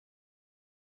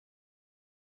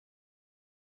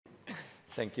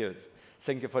Thank you.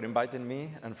 Thank you for inviting me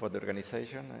and for the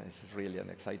organization. It's really an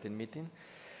exciting meeting.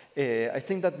 I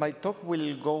think that my talk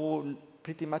will go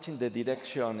pretty much in the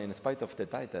direction, in spite of the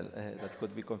title, that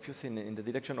could be confusing, in the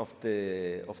direction of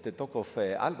the talk of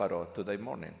Alvaro today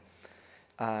morning.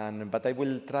 But I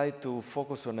will try to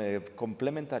focus on a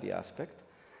complementary aspect,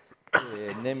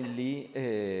 namely,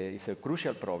 it's a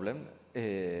crucial problem,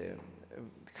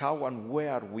 how and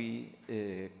where we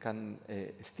can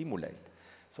stimulate.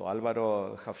 So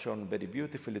Alvaro have shown very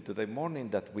beautifully today morning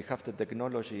that we have the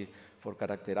technology for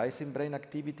characterizing brain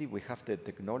activity, we have the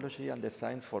technology and the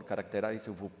science for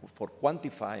characterizing, for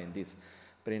quantifying this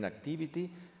brain activity.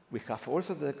 We have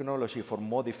also the technology for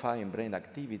modifying brain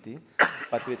activity,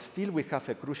 but still we have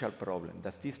a crucial problem,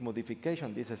 that this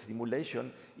modification, this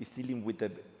stimulation, is dealing with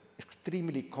an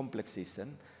extremely complex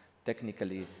system,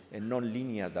 technically a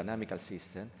non-linear dynamical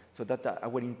system, so that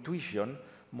our intuition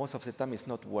most of the time is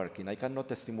not working. I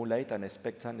cannot stimulate and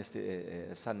expect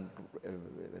some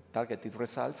targeted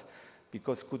results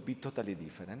because it could be totally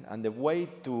different. And the way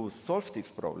to solve this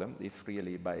problem is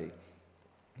really by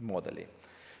modeling.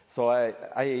 So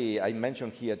I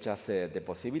mentioned here just the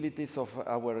possibilities of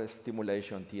our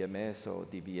stimulation, TMS or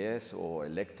DBS or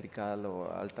electrical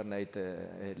or alternate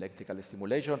electrical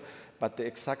stimulation, but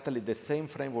exactly the same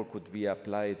framework could be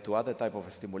applied to other types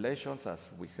of stimulations, as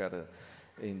we heard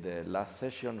in the last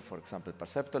session, for example,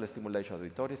 perceptual stimulation,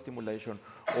 auditory stimulation,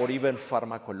 or even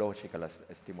pharmacological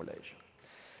stimulation.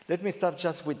 Let me start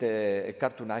just with a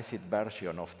cartoonized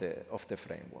version of the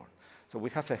framework. So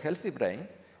we have a healthy brain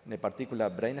in a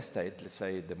particular brain state, let's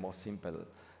say the most simple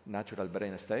natural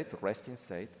brain state, resting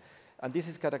state, and this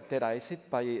is characterized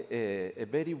by a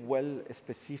very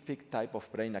well-specific type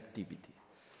of brain activity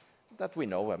that we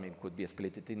know, could be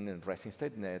split in resting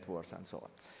state networks and so on.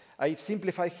 I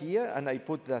simplify here, and I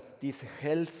put that this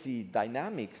healthy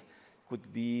dynamics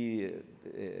could be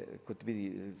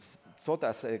thought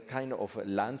as a kind of a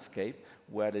landscape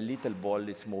where a little ball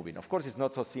is moving. Of course, it's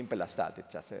not so simple as that.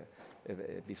 It's just a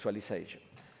visualization.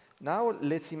 Now,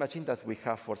 let's imagine that we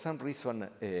have, for some reason,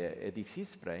 a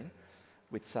diseased brain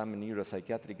with some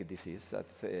neuropsychiatric disease,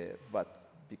 but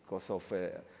because of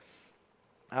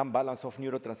imbalance of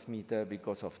neurotransmitter,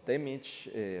 because of damage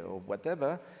or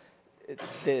whatever,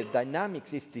 the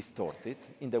dynamics is distorted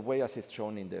in the way as it's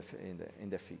shown in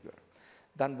the figure.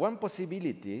 Then one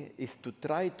possibility is to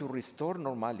try to restore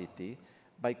normality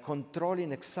by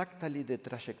controlling exactly the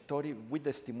trajectory with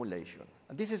the stimulation.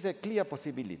 And this is a clear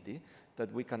possibility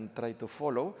that we can try to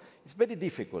follow. It's very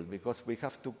difficult because we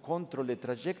have to control the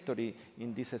trajectory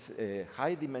in this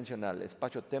high-dimensional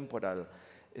spatio-temporal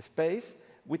space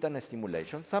with an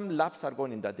stimulation. Some labs are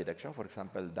going in that direction, for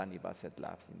example, Danny Bassett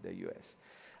labs in the US.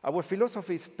 Our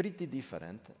philosophy is pretty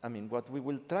different. What we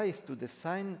will try is to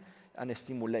design a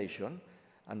stimulation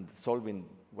and solving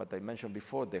what I mentioned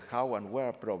before, the how and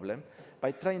where problem,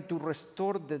 by trying to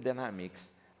restore the dynamics.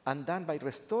 And then by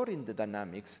restoring the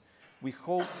dynamics, we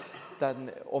hope that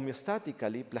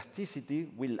homeostatically, plasticity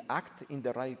will act in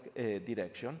the right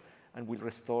direction and will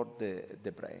restore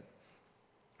the brain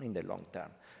in the long term.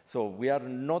 So we are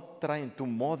not trying to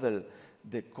model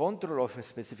the control of a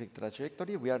specific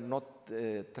trajectory. We are not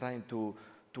trying to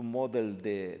model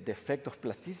the effect of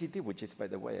plasticity, which is, by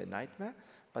the way, a nightmare,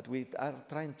 but we are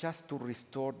trying just to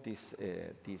restore this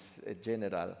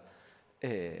general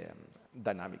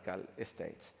dynamical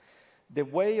states. The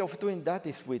way of doing that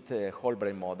is with whole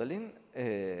brain modeling.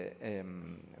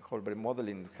 Whole brain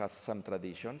modeling has some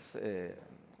traditions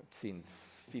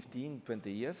since 15,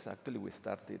 20 years. Actually, we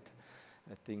started,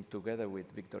 I think, together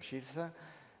with Victor Schirza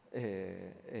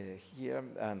here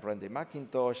and Randy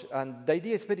McIntosh. And the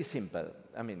idea is very simple.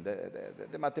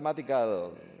 The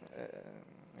mathematical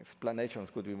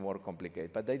explanations could be more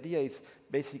complicated. But the idea is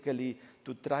basically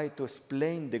to try to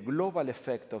explain the global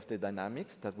effect of the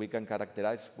dynamics that we can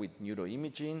characterize with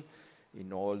neuroimaging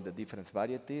in all the different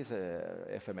varieties,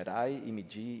 fMRI,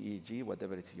 EMG, EEG,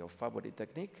 whatever is your favorite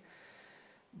technique,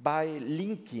 by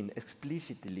linking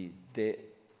explicitly the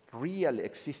real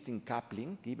existing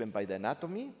coupling given by the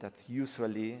anatomy that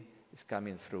usually is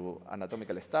coming through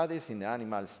anatomical studies in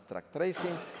animals, track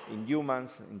tracing, in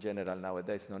humans, in general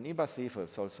nowadays non-invasive,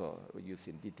 it's also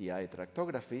using DTI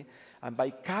tractography, and by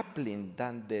coupling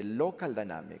then the local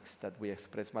dynamics that we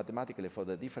express mathematically for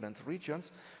the different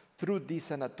regions, through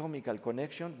this anatomical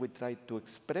connection, we try to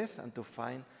express and to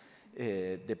find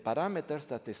the parameters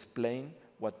that explain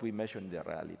what we measure in the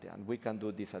reality. And we can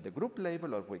do this at the group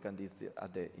level, or we can do it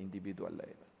at the individual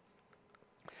level.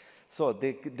 So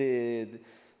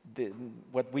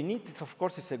what we need is, of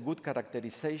course, is a good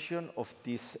characterization of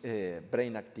this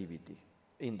brain activity.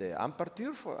 in the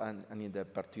unperturbed and in the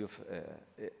perturbed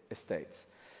states.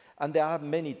 And there are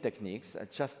many techniques,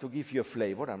 just to give you a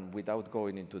flavor, and without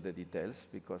going into the details,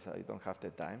 because I don't have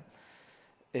the time.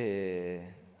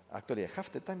 Actually, I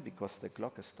have the time because the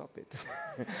clock stopped it.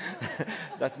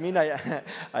 That means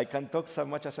I can talk so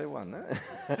much as I want.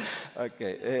 Huh?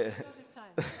 Okay.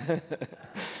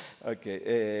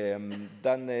 Okay.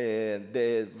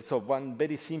 So one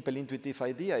very simple intuitive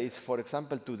idea is, for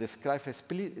example, to describe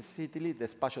explicitly the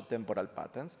spatio-temporal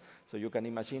patterns. So you can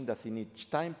imagine that in each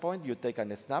time point, you take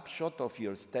a snapshot of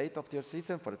your state of your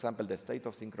system, for example, the state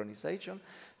of synchronization.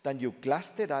 Then you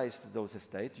clusterize those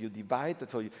states. You divide,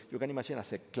 so you can imagine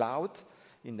as a cloud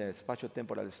in the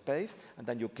spatio-temporal space, and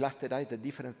then you clusterize the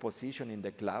different positions in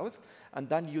the cloud, and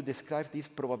then you describe this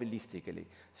probabilistically.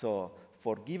 So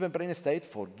for given brain state,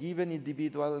 for given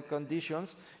individual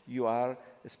conditions, you are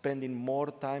spending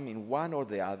more time in one or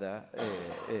the other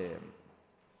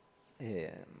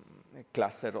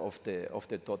cluster of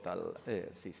the total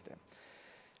system.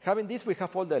 Having this, we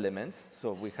have all the elements.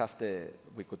 So we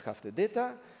could have the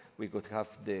data, we could have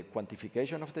the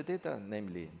quantification of the data,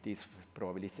 namely this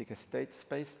probabilistic state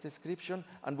space description,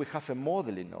 and we have a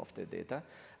modeling of the data.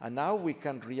 And now we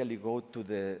can really go to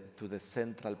the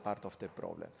central part of the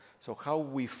problem. So how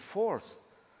we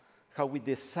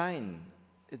design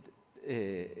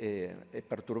a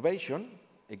perturbation,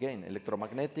 again,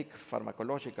 electromagnetic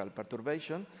pharmacological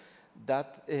perturbation,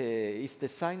 that is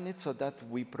designed so that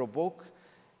we provoke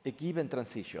a given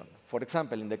transition. For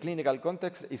example, in the clinical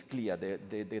context, it's clear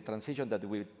the transition that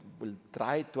we will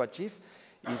try to achieve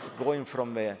is going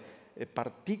from a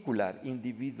particular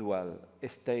individual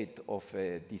state of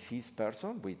a diseased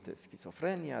person with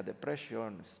schizophrenia,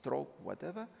 depression, stroke,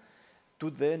 whatever,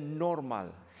 to the normal,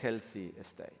 healthy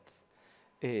state.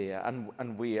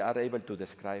 And we are able to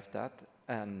describe that.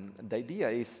 And the idea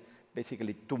is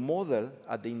basically to model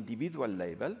at the individual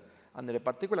level under a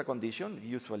particular condition,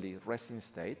 usually resting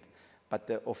state, but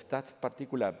of that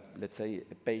particular, let's say,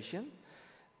 patient,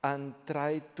 and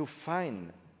try to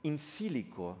find in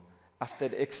silico,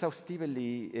 after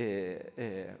exhaustively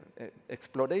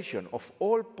exploration of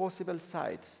all possible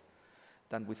sites,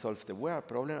 then we solve the where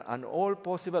problem, and all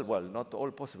possible, well, not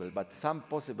all possible, but some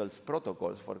possible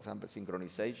protocols, for example,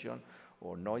 synchronization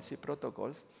or noisy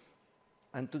protocols,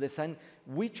 and to design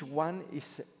which one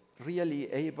is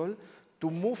really able to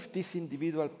move these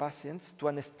individual patients to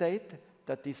a state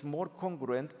that is more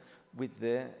congruent with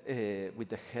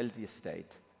the healthy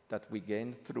state that we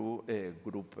gain through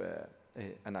group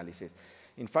analysis.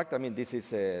 In fact, I mean, there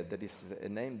is a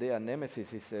name there,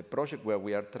 Nemesis is a project where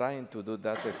we are trying to do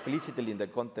that explicitly in the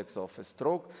context of a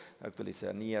stroke. Actually, it's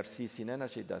an ERC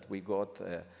synergy that we got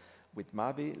with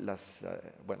Mavi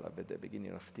at the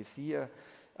beginning of this year,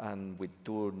 and with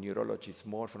two neurologists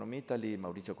more from Italy,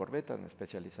 Mauricio Corbetta, a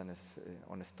specialist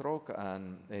on stroke,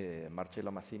 and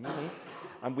Marcello Massimini.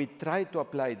 And we try to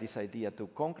apply this idea to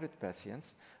concrete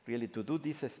patients, really to do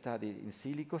this study in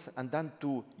silicos, and then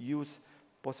to use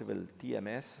possible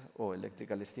TMS or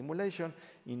electrical stimulation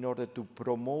in order to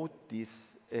promote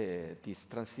this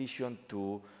transition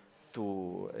to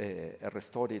a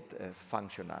restored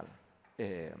functional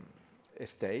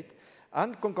state.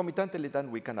 And concomitantly,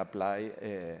 then we can apply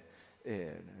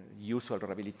usual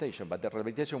rehabilitation. But the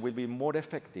rehabilitation will be more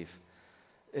effective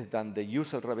than the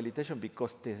usual rehabilitation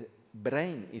because the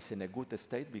brain is in a good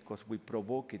state because we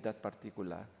provoke that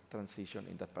particular transition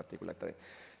in that particular time.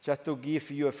 Just to give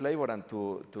you a flavor and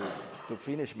to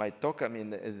finish my talk, I mean,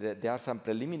 there are some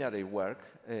preliminary work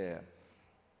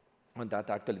on that.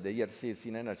 Actually, the ERC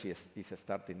synergy is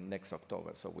starting next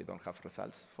October, so we don't have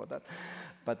results for that.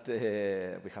 But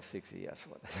we have 6 years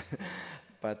for that.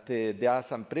 But there are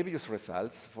some previous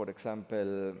results. For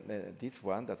example, this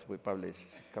one that we published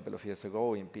a couple of years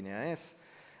ago in PNAS,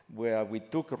 where we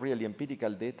took really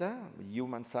empirical data,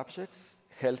 human subjects,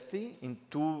 healthy, in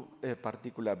two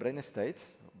particular brain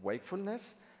states,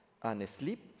 wakefulness and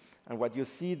sleep. And what you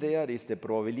see there is the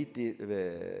probability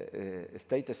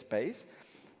state space.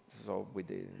 So with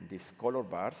these color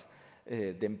bars,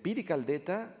 the empirical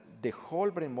data, the whole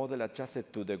brain model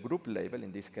adjusted to the group level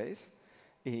in this case,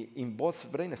 in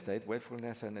both brain state,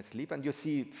 wakefulness and sleep. And you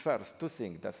see first two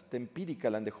things, that's the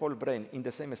empirical and the whole brain in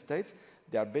the same states,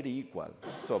 they are very equal.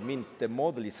 So it means the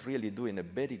model is really doing a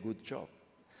very good job.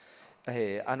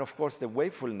 And of course, the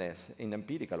wakefulness in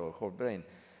empirical or whole brain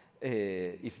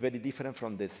is very different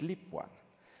from the sleep one.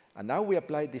 And now we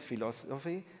apply this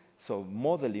philosophy. So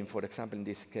modeling, for example, in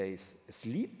this case,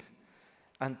 sleep,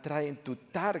 and trying to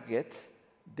target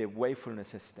the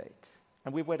wakefulness state.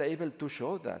 And we were able to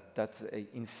show that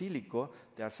in silico,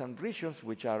 there are some regions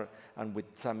which are, and with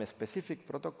some specific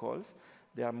protocols,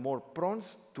 they are more prone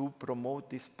to promote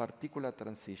this particular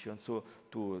transition. So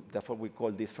therefore we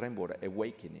call this framework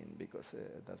awakening, because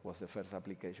that was the first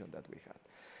application that we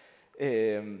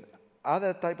had.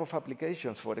 Other type of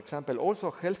applications, for example,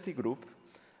 also healthy group.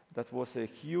 That was a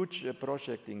huge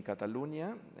project in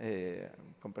Catalonia,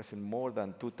 comprising more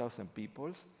than 2,000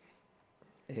 people.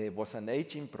 It was an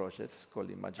aging project called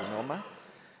Imaginoma.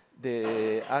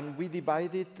 And we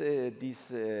divided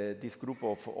this group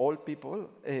of old people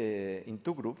in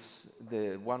two groups,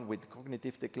 the one with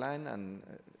cognitive decline and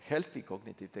healthy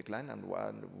cognitive decline, and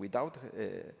one without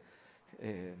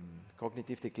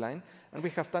cognitive decline. And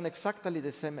we have done exactly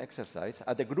the same exercise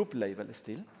at the group level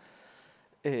still.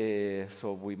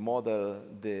 So we model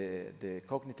the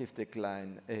cognitive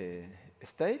decline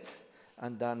states,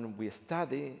 and then we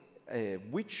study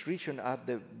which regions are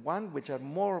the ones which are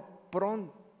more prone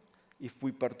if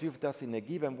we perturb that in a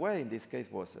given way. In this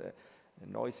case was a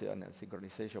noisy and a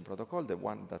synchronization protocol. The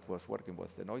one that was working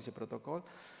was the noisy protocol.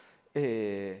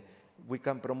 We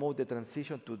can promote the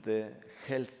transition to the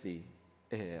healthy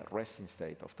resting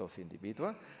state of those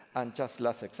individuals. And just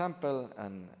last example,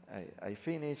 and I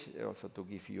finish, also to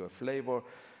give you a flavor,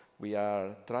 we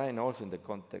are trying also in the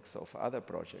context of other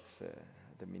projects,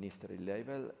 the ministry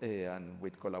level, and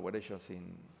with collaborations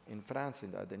in France,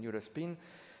 at the NeuroSpin,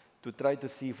 to try to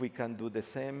see if we can do the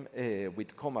same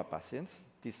with coma patients.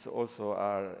 These also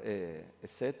are a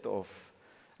set of,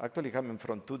 actually coming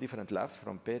from two different labs,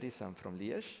 from Paris and from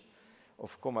Liège,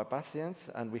 of coma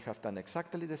patients, and we have done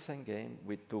exactly the same game.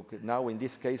 We took, now in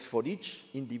this case, for each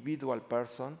individual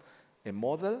person, a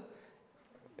model,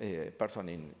 a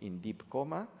person in deep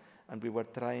coma, and we were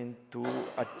trying to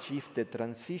achieve the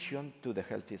transition to the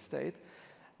healthy state.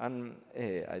 And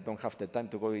I don't have the time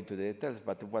to go into the details,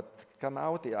 but what come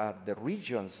out are the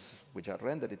regions which are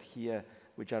rendered here,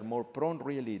 which are more prone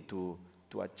really to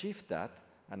achieve that,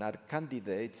 and are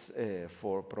candidates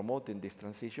for promoting this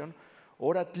transition,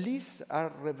 or at least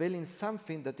are revealing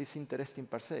something that is interesting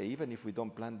per se, even if we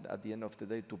don't plan at the end of the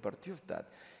day to perturb that.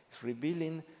 It's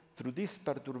revealing, through this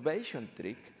perturbation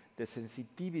trick, the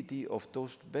sensitivity of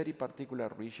those very particular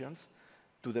regions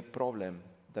to the problem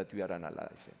that we are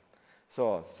analyzing.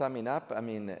 So, summing up, I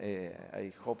mean,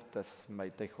 I hope that my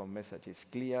take-home message is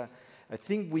clear. I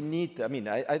think we need, I mean,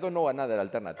 I don't know another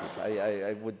alternative.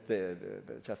 I would,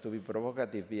 just to be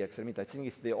provocative, be extreme. I think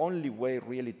it's the only way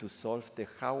really to solve the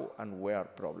how and where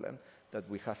problem that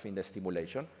we have in the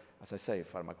stimulation. As I say,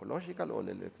 pharmacological or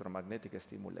electromagnetic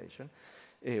stimulation.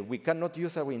 We cannot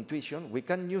use our intuition. We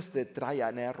can use the try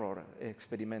and error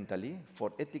experimentally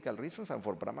for ethical reasons and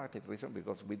for pragmatic reasons,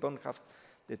 because we don't have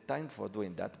the time for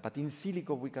doing that. But in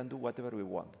silico, we can do whatever we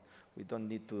want. We don't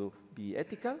need to be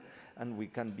ethical, and we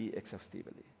can be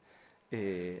exhaustively.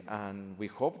 And we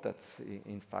hope that,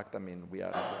 in fact, I mean, we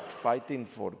are fighting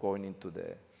for going into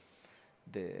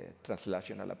the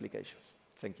translational applications.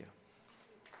 Thank you.